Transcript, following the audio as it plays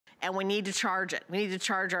and we need to charge it. We need to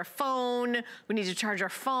charge our phone, we need to charge our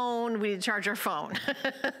phone, we need to charge our phone.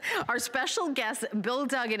 Our special guest, Bill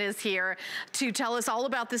Duggan, is here to tell us all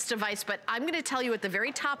about this device, but I'm gonna tell you at the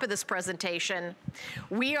very top of this presentation,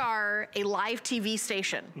 we are a live TV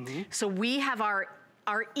station. So we have our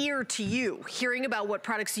ear to you, hearing about what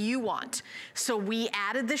products you want. So we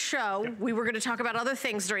added the show. We were gonna talk about other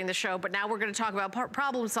things during the show, but now we're gonna talk about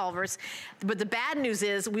problem solvers. But the bad news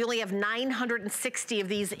is we only have 960 of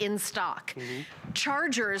these in stock.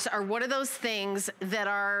 Chargers are one of those things that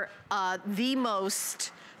are the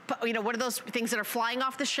most, you know, one of those things that are flying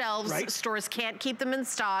off the shelves. Stores can't keep them in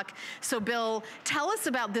stock. So Bill, tell us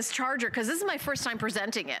about this charger, because this is my first time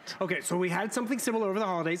presenting it. Okay, so we had something similar over the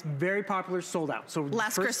holidays, very popular, sold out. So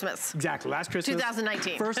last Christmas. Exactly, last Christmas.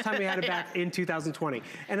 2019. First time we had it back in 2020.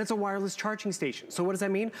 And it's a wireless charging station. So what does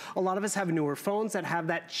that mean? A lot of us have newer phones that have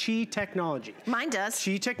that Qi technology. Mine does.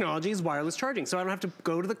 Qi technology is wireless charging. So I don't have to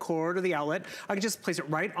go to the cord or the outlet. I can just place it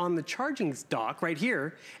right on the charging dock right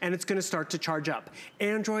here, and it's gonna start to charge up.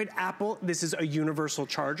 Android, Apple, this is a universal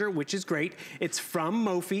charger, which is great. It's from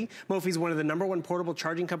Mophie. Mophie's one of the #1 portable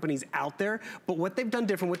charging companies out there, but what they've done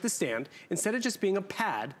different with the stand, instead of just being a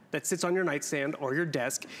pad that sits on your nightstand or your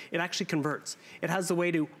desk, it actually converts. It has the way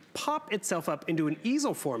to pop itself up into an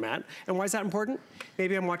easel format. And why is that important?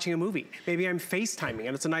 Maybe I'm watching a movie. Maybe I'm FaceTiming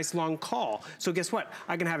and it's a nice long call. So guess what?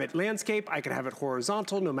 I can have it landscape, I can have it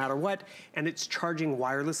horizontal, no matter what, and it's charging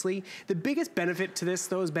wirelessly. The biggest benefit to this,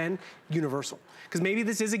 though, has been universal. Because maybe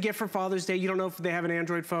this is a gift for Father's Day. You don't know if they have an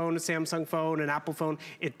Android phone, a Samsung phone, an Apple phone.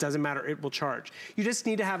 It doesn't matter, it will charge. You just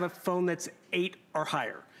need to have a phone that's 8 or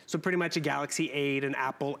higher. So pretty much a Galaxy 8, an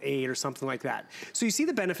Apple 8, or something like that. So you see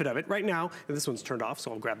the benefit of it. Right now, and this one's turned off,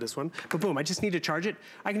 so I'll grab this one. But boom, I just need to charge it.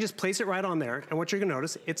 I can just place it right on there, and what you're gonna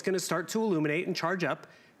notice, it's gonna start to illuminate and charge up.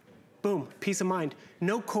 Boom, peace of mind.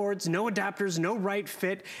 No cords, no adapters, no right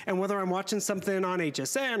fit. And whether I'm watching something on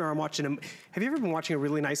HSN or I'm watching have you ever been watching a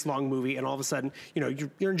really nice long movie and all of a sudden, you know,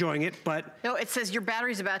 you're enjoying it, but... No, it says your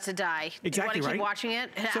battery's about to die. Exactly, you want to keep watching it?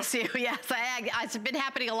 It asks you, yes. It's been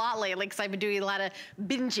happening a lot lately because I've been doing a lot of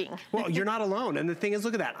binging. Well, you're not alone. And the thing is,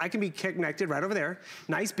 look at that. I can be connected right over there.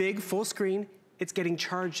 Nice, big, full screen. It's getting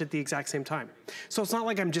charged at the exact same time. So it's not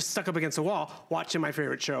like I'm just stuck up against a wall watching my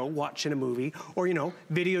favorite show, watching a movie, or, you know,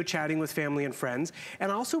 video chatting with family and friends.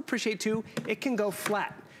 And I also appreciate, too, it can go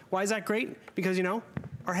flat. Why is that great? Because, you know,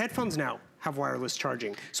 our headphones now have wireless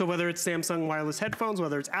charging. So whether it's Samsung wireless headphones,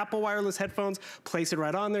 whether it's Apple wireless headphones, place it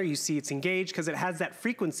right on there. You see it's engaged because it has that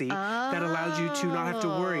frequency that allows you to not have to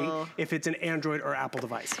worry if it's an Android or Apple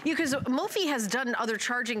device. Yeah, because Mophie has done other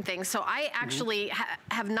charging things, so I actually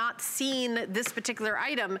have not seen this particular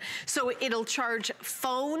item. So it'll charge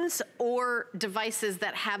phones or devices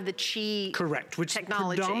that have the Qi Correct, which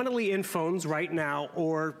technology. Is predominantly in phones right now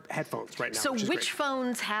or headphones right now. So which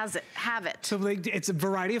phones have it? So it's a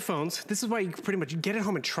variety of phones. This is why you pretty much get it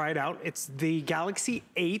home and try it out. It's the Galaxy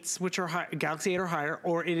 8s, which are Galaxy 8 or higher,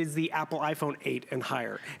 or it is the Apple iPhone 8 and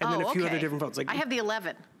higher. And then a few other different phones. Like I have the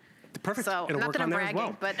 11. Perfect. So, it'll not work that on I'm there bragging, as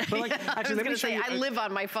well. but like, actually, let me show you. I live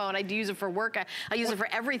on my phone. I do use it for work. I use it for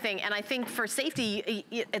everything. And I think for safety,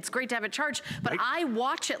 it's great to have it charged. But I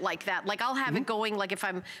watch it like that. Like I'll have it going, like if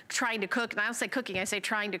I'm trying to cook, and I don't say cooking, I say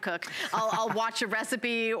trying to cook. I'll watch a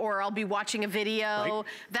recipe or I'll be watching a video.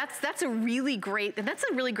 That's a really great, and that's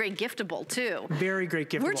a really great giftable too. Very great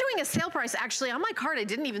giftable. We're doing a sale price. Actually, on my card, I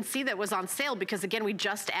didn't even see that was on sale because again, we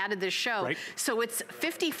just added this show. So it's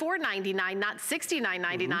 $54.99, not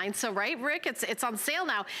 $69.99. So right, Rick, it's on sale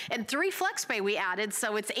now. And 3 FlexPay we added,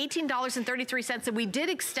 so it's $18.33, and we did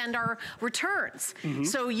extend our returns.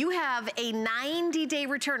 So you have a 90-day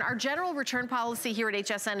return. Our general return policy here at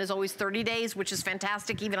HSN is always 30 days, which is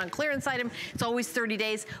fantastic. Even on clearance item, it's always 30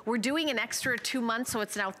 days. We're doing an extra 2 months, so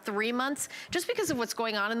it's now 3 months. Just because of what's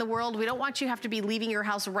going on in the world, we don't want you to have to be leaving your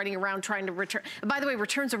house or running around trying to return. By the way,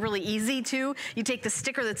 returns are really easy too. You take the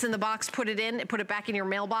sticker that's in the box, put it in, put it back in your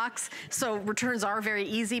mailbox. So returns are very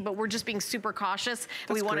easy, but we're just being super cautious.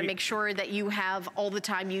 We want to make sure that you have all the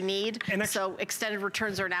time you need. And so extended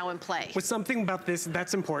returns are now in play. With something about this,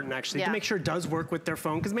 that's important actually, to make sure it does work with their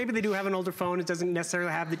phone, because maybe they do have an older phone, it doesn't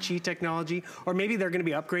necessarily have the Qi technology, or maybe they're going to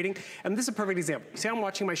be upgrading. And this is a perfect example. You see, I'm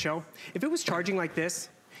watching my show. If it was charging like this,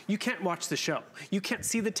 you can't watch the show. You can't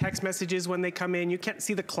see the text messages when they come in. You can't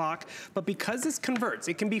see the clock. But because this converts,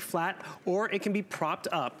 it can be flat or it can be propped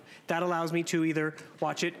up. That allows me to either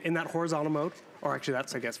watch it in that horizontal mode, or actually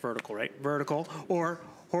that's, I guess, vertical, right? Vertical, or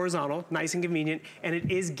horizontal, nice and convenient, and it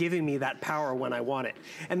is giving me that power when I want it.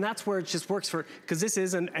 And that's where it just works for, because this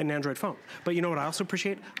is an Android phone. But you know what I also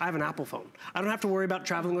appreciate? I have an Apple phone. I don't have to worry about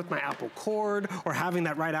traveling with my Apple cord or having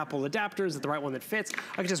that right Apple adapter. Is it the right one that fits?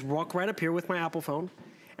 I can just walk right up here with my Apple phone,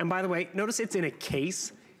 And by the way, notice it's in a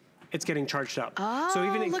case. It's getting charged up. Oh, so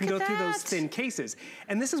even it can go that. through those thin cases.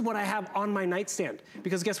 And this is what I have on my nightstand.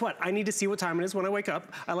 Because guess what? I need to see what time it is when I wake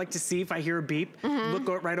up. I like to see if I hear a beep,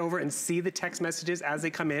 look right over and see the text messages as they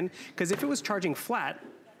come in. Because if it was charging flat,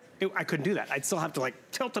 I couldn't do that. I'd still have to like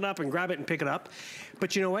tilt it up and grab it and pick it up.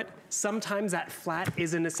 But you know what? Sometimes that flat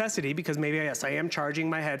is a necessity because maybe, yes, I am charging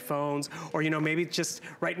my headphones, or maybe it's just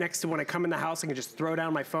right next to when I come in the house, I can just throw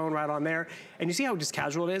down my phone right on there. And you see how just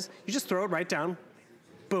casual it is? You just throw it right down,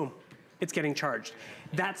 boom, it's getting charged.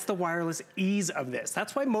 That's the wireless ease of this.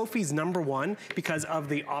 That's why Mophie's #1, because of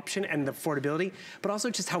the option and the affordability, but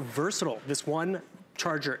also just how versatile this one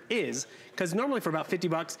charger is, because normally for about 50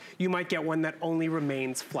 bucks, you might get one that only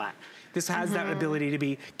remains flat. This has that ability to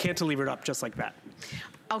be cantilevered up just like that.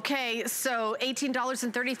 Okay, so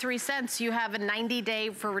 $18.33, you have a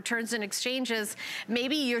 90-day for returns and exchanges.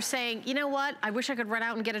 Maybe you're saying, you know what, I wish I could run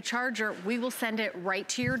out and get a charger. We will send it right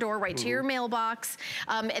to your door, right to your mailbox.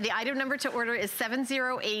 And the item number to order is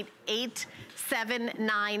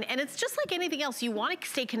 708879, and it's just like anything else. You want to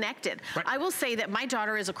stay connected. Right. I will say that my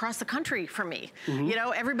daughter is across the country from me.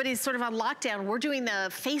 Everybody's sort of on lockdown. We're doing the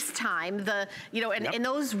FaceTime, and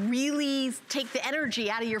those really take the energy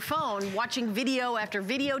out of your phone. Watching video after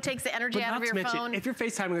video takes the energy out of your phone. If you're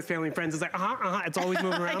FaceTiming with family and friends, it's like, it's always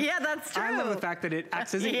moving around. Yeah, that's true. I love the fact that it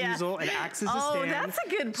acts as an easel, it acts as a stand. Oh, that's a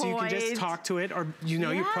good point. So you can just talk to it, or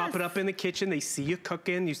you prop it up in the kitchen, they see you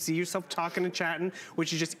cooking, you see yourself talking and chatting,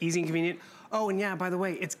 which is just easy and convenient. Oh, and yeah, by the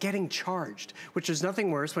way, it's getting charged, which is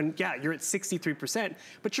nothing worse when, you're at 63%,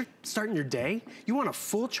 but you're starting your day. You want a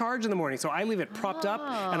full charge in the morning, so I leave it propped up,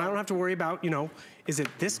 and I don't have to worry about, is it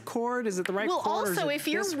this cord? Is it the right cord? Well, also, if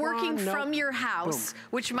you're working from your house,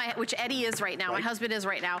 which Eddie is right now, my husband is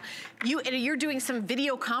right now, you're doing some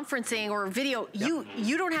video conferencing or video,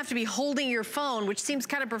 you don't have to be holding your phone, which seems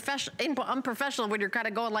kind of unprofessional when you're kind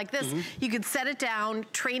of going like this. You could set it down,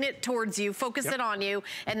 train it towards you, focus it on you,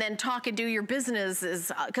 and then talk and do your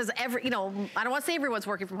business. Because I don't want to say everyone's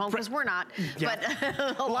working from home, because we're not, but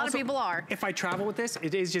a lot of people are. If I travel with this,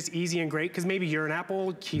 it is just easy and great, because maybe you're an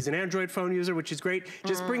Apple, he's an Android phone user, which is great.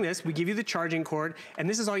 Just bring this, we give you the charging cord, and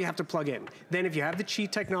this is all you have to plug in. Then if you have the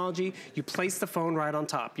Qi technology, you place the phone right on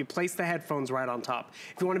top. You place the headphones right on top.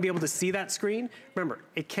 If you want to be able to see that screen, remember,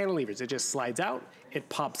 it cantilevers. It just slides out, it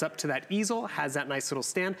pops up to that easel, has that nice little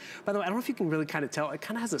stand. By the way, I don't know if you can really kind of tell, it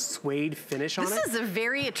kind of has a suede finish on it. This is a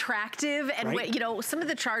very attractive, and some of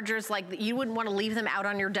the chargers, like, you wouldn't want to leave them out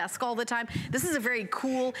on your desk all the time. This is a very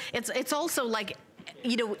cool, it's also like,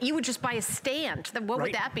 you would just buy a stand. What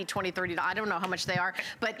would that be, $20, $30? I don't know how much they are,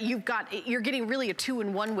 but you're getting really a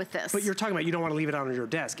 2-in-1 with this. But you're talking about you don't want to leave it out on your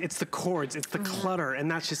desk. It's the cords, it's the clutter, and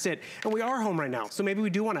that's just it. And we are home right now, so maybe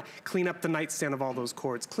we do want to clean up the nightstand of all those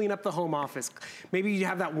cords, clean up the home office. Maybe you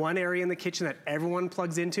have that one area in the kitchen that everyone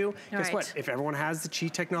plugs into. Guess what? If everyone has the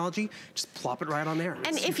Qi technology, just plop it right on there.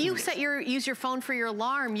 And if you use your phone for your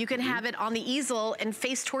alarm, you can have it on the easel and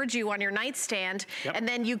face towards you on your nightstand, and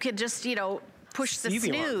then you could just, push the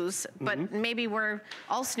snooze, but maybe we're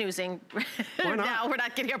all snoozing now. We're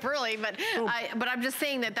not getting up early, but I'm just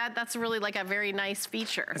saying that's really like a very nice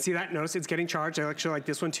feature. See that? Notice it's getting charged. I actually like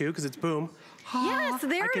this one too because it's boom. Yes,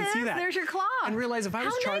 there it is. There's your clock. And realize if I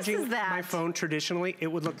was charging my phone traditionally, it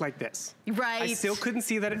would look like this. Right. I still couldn't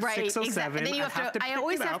see that at 607. Exactly. And then you have to I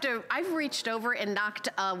always have to. I've reached over and knocked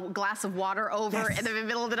a glass of water over in the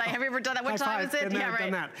middle of the night. Have you ever done that? What time is it? Yeah, right.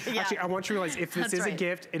 Done that. Yeah. Actually, I want you to realize if this is a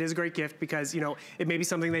gift, it is a great gift because it may be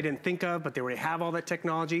something they didn't think of, but they already have all that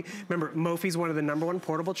technology. Remember, Mophie's one of the #1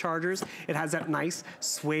 portable chargers. It has that nice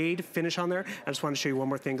suede finish on there. I just want to show you one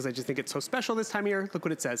more thing because I just think it's so special this time of year. Look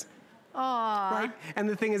what it says. Aww. Right? And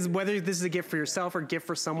the thing is, whether this is a gift for yourself or a gift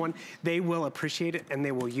for someone, they will appreciate it and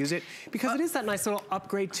they will use it because it is that nice little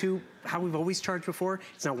upgrade to how we've always charged before.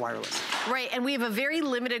 It's now wireless. Right, and we have a very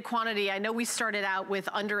limited quantity. I know we started out with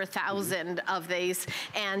under 1,000 of these,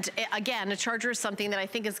 and again, a charger is something that I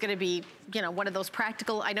think is going to be, one of those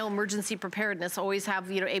practical. I know emergency preparedness always have,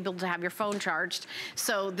 able to have your phone charged.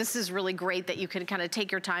 So this is really great that you can kind of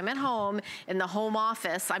take your time at home in the home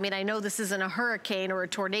office. I mean, I know this isn't a hurricane or a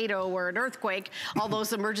tornado or an earthquake, all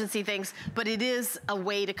those emergency things, but it is a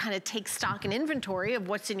way to kind of take stock and inventory of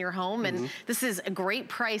what's in your home, and this is a great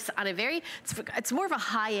price on a it's more of a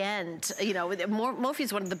high end, Mophie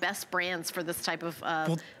is one of the best brands for this type of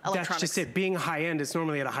electronics. That's just it. Being high end, it's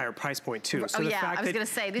normally at a higher price point too. So the fact I was going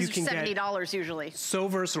to say, these are $70 usually. So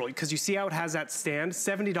versatile, because you see how it has that stand,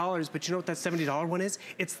 $70, but you know what that $70 one is?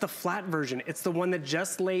 It's the flat version. It's the one that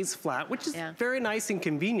just lays flat, which is very nice and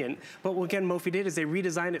convenient. But what again, Mophie did is they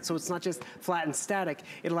redesigned it so it's not just flat and static.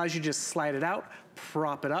 It allows you to just slide it out,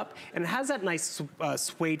 prop it up, and it has that nice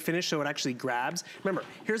suede finish, so it actually grabs. Remember,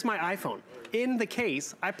 here's my iPhone. In the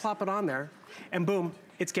case, I plop it on there, and boom,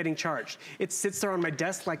 it's getting charged. It sits there on my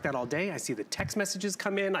desk like that all day. I see the text messages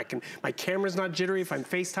come in. My camera's not jittery if I'm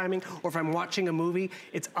FaceTiming or if I'm watching a movie.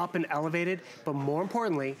 It's up and elevated, but more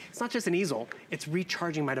importantly, it's not just an easel, it's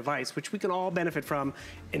recharging my device, which we can all benefit from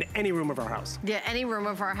in any room of our house. Yeah, any room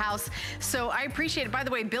of our house. So I appreciate it. By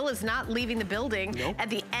the way, Bill is not leaving the building. Nope.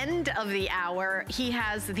 At the end of the hour, he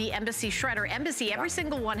has the Embassy Shredder. Embassy, every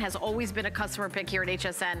single one has always been a customer pick here at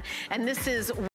HSN, and this is